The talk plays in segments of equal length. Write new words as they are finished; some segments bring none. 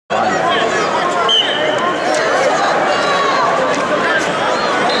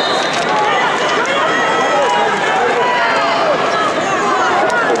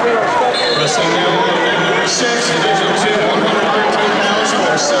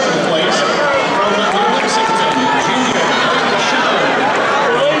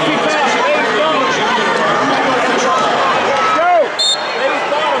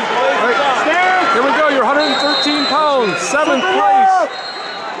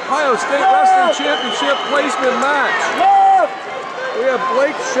Ohio State Wrestling Championship placement match. We have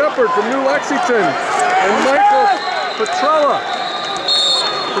Blake Sheppard from New Lexington and Michael Petrella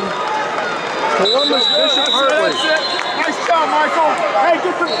from Columbus Bishop Hartley. Nice job, Michael. Hey,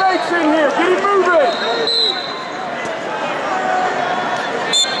 get some fakes in here. Get him moving.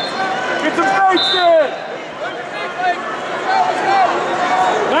 Get some fakes in.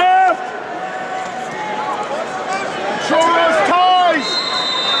 Left. Shoulders, ties.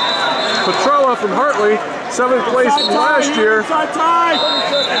 Petrella from Hartley, 7th place from last year.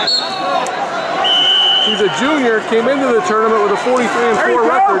 He's a junior, came into the tournament with a 43-4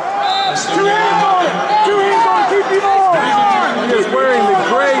 record. 2 hands on it. 2 hands on it. Keep him on. He is wearing the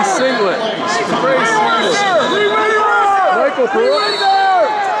gray singlet. The gray singlet. Michael Petrella.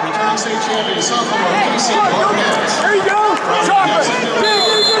 Returning state champion sophomore Casey Barnett. There you go. Chop it. Get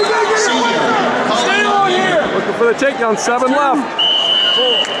it. Stay on here. Looking for the takedown. 7 left.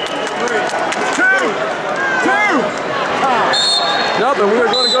 2. Nothing. We are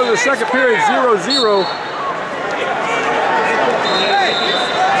going to go to the second period. 0-0.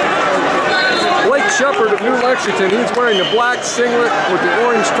 Blake Sheppard of New Lexington. He's wearing the black singlet with the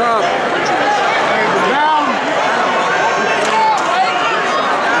orange top.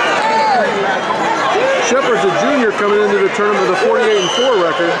 Sheppard's a junior coming into the tournament with a 48-4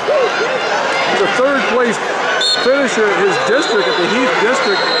 record. He's a 3rd place finisher at his district, at the Heath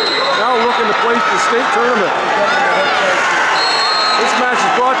District, now looking to place the state tournament. This match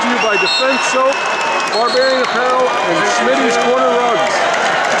is brought to you by Defense Soap, Barbarian Apparel, and Smitty's Corner Rugs.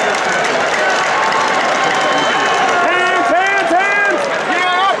 Hands!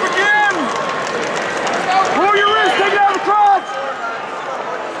 Yeah, up again! Pull your wrist, take it out of the crotch!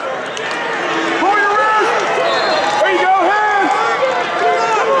 Pull your wrist! There you go, hands!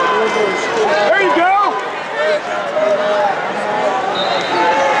 There you go!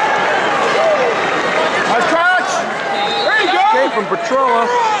 Nice crotch! There you go! Came from Petrella.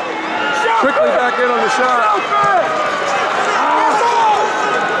 Quickly back in on the shot.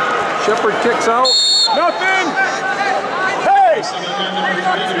 Sheppard kicks out. Nothing! Hey!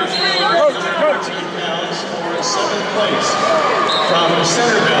 Coach. Pounds for 7th place. From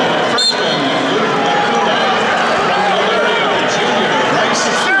Centerville, freshman Luke Lacuna. From Valerio, junior Bryce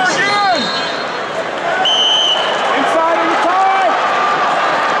Again! Inside on the tie!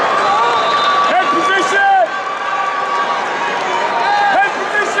 Head position! Head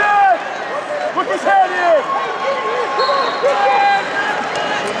position! Look his head in!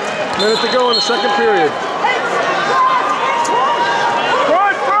 Minute to go in the second period.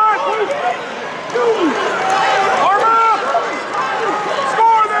 Front! Arm up!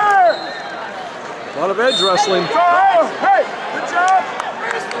 Score there! A lot of edge wrestling. Hey! Good job!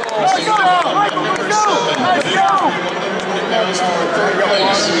 Let's go! Let's go!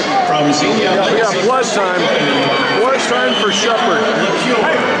 From Xenia, We got blood time. Blood time for Sheppard.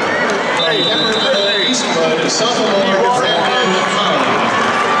 Eastwood, sophomore Brandon Howard.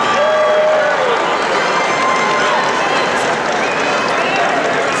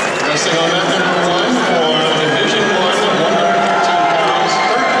 Wrestling on that number 1 for Division 1, 113 pounds,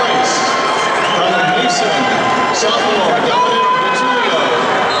 3rd place. From Mason, sophomore Dominic Vitulio.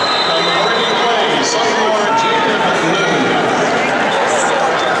 From Oregon Clay, sophomore Jacob Moon.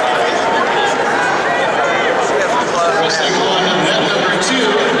 Wrestling on that number 2,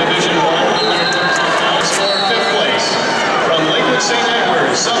 Division 1, 113 pounds for 5th place. From Lakewood St.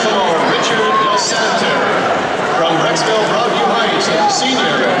 Edward, sophomore Richard Del Santer. From Rexville Broadview Heights,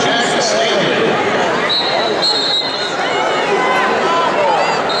 senior Jack Stanley.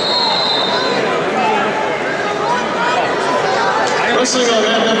 Wrestling on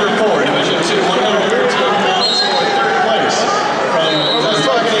that number 4, Division 2, 113 pounds for 3rd place. From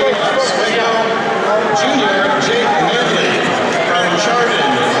Tuskegee, Oswego, junior Jake Manley. From Chardon,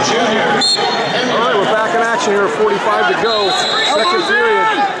 junior Jake Henry. All right, we're back in action here. 45 to go. Second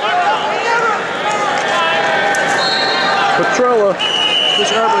period. Petrella, this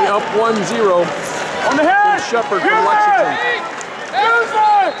Hartley up 1-0. On the head! Sheppard from Lexington. Use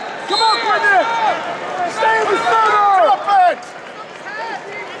it! Come on, Quentin! Stay in the center! Dump it!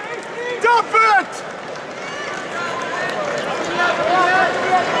 Dump it!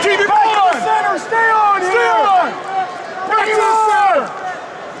 Keep it back in the center! Stay on here! Stay on! Back to the center!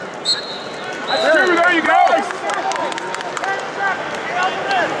 There you go!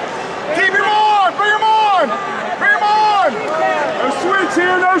 Keep him on! Bring him on! Bring him on! No switch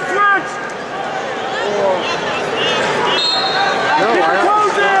here! No switch! Keep your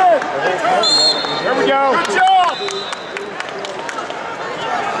toes in! There we go! Good job!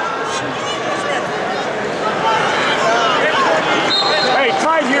 Hey,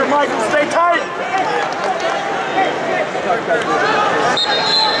 tight here, Mike.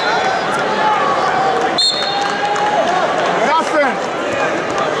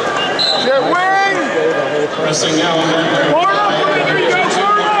 Wrestling now in mat number 5, Division 2,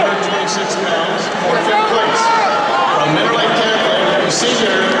 126 pounds, for 5th place. From Middle Lake Catholic,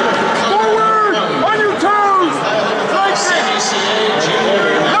 senior Forward! On your toes! CDCA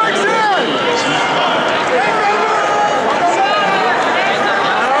junior. Legs in!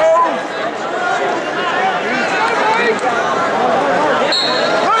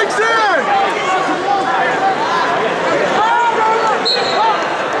 Legs in!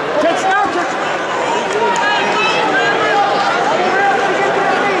 Catch now, catch.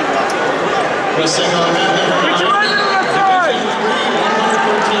 Wrestling on mat number 9, Division 3,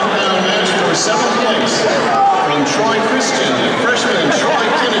 113-pound match for 7th place. From Troy Christian, freshman Troy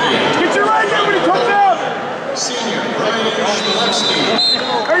Kennedy. Get your right hand when he comes out! Senior Brian Schmalewski.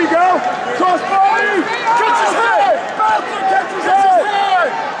 There you go! Cross body! Catch his head! Bouncer, catch his head!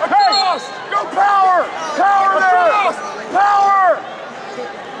 Across! Go power! Power there! Power!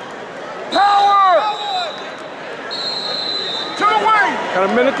 Power! To the wing! Got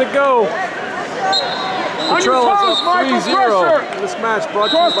a minute to go. Petrella's up 3-0. This match brought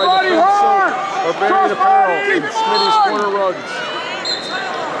to you by Defense Soap, Barbarian Apparel, and Smitty's Corner Rugs.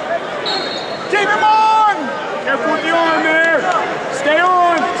 Keep him on! Careful with the arm there. Stay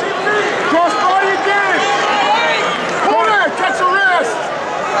on. Cross body again. Pull it. Catch the wrist.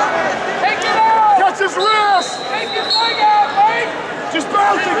 Take it out! Catch his wrist. Take his leg out, Mike! Just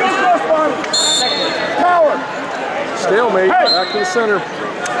bounce it. Go cross body. Power. Stalemate, Hey. back to the center.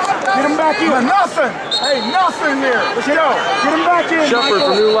 Get him back in. Nothing. Hey, nothing there. Let's go. Get him back in. Sheppard Michael.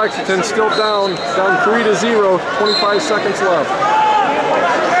 from New Lexington still down 3-0, 25 seconds left.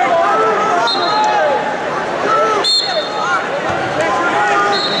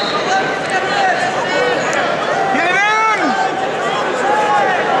 Get it in.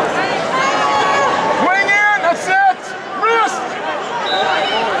 Wing in. That's it. Wrist.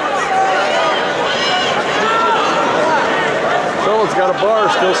 Peterella's got a bar,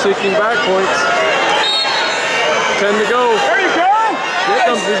 still seeking back points. 10 to go. There you go. Here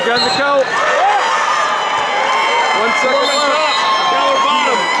comes, he's got the count. 1 second left.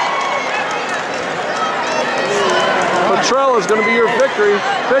 Petrella's going to be your victor,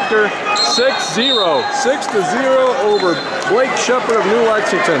 6-0. 6-0 over Blake Sheppard of New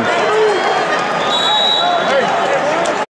Lexington.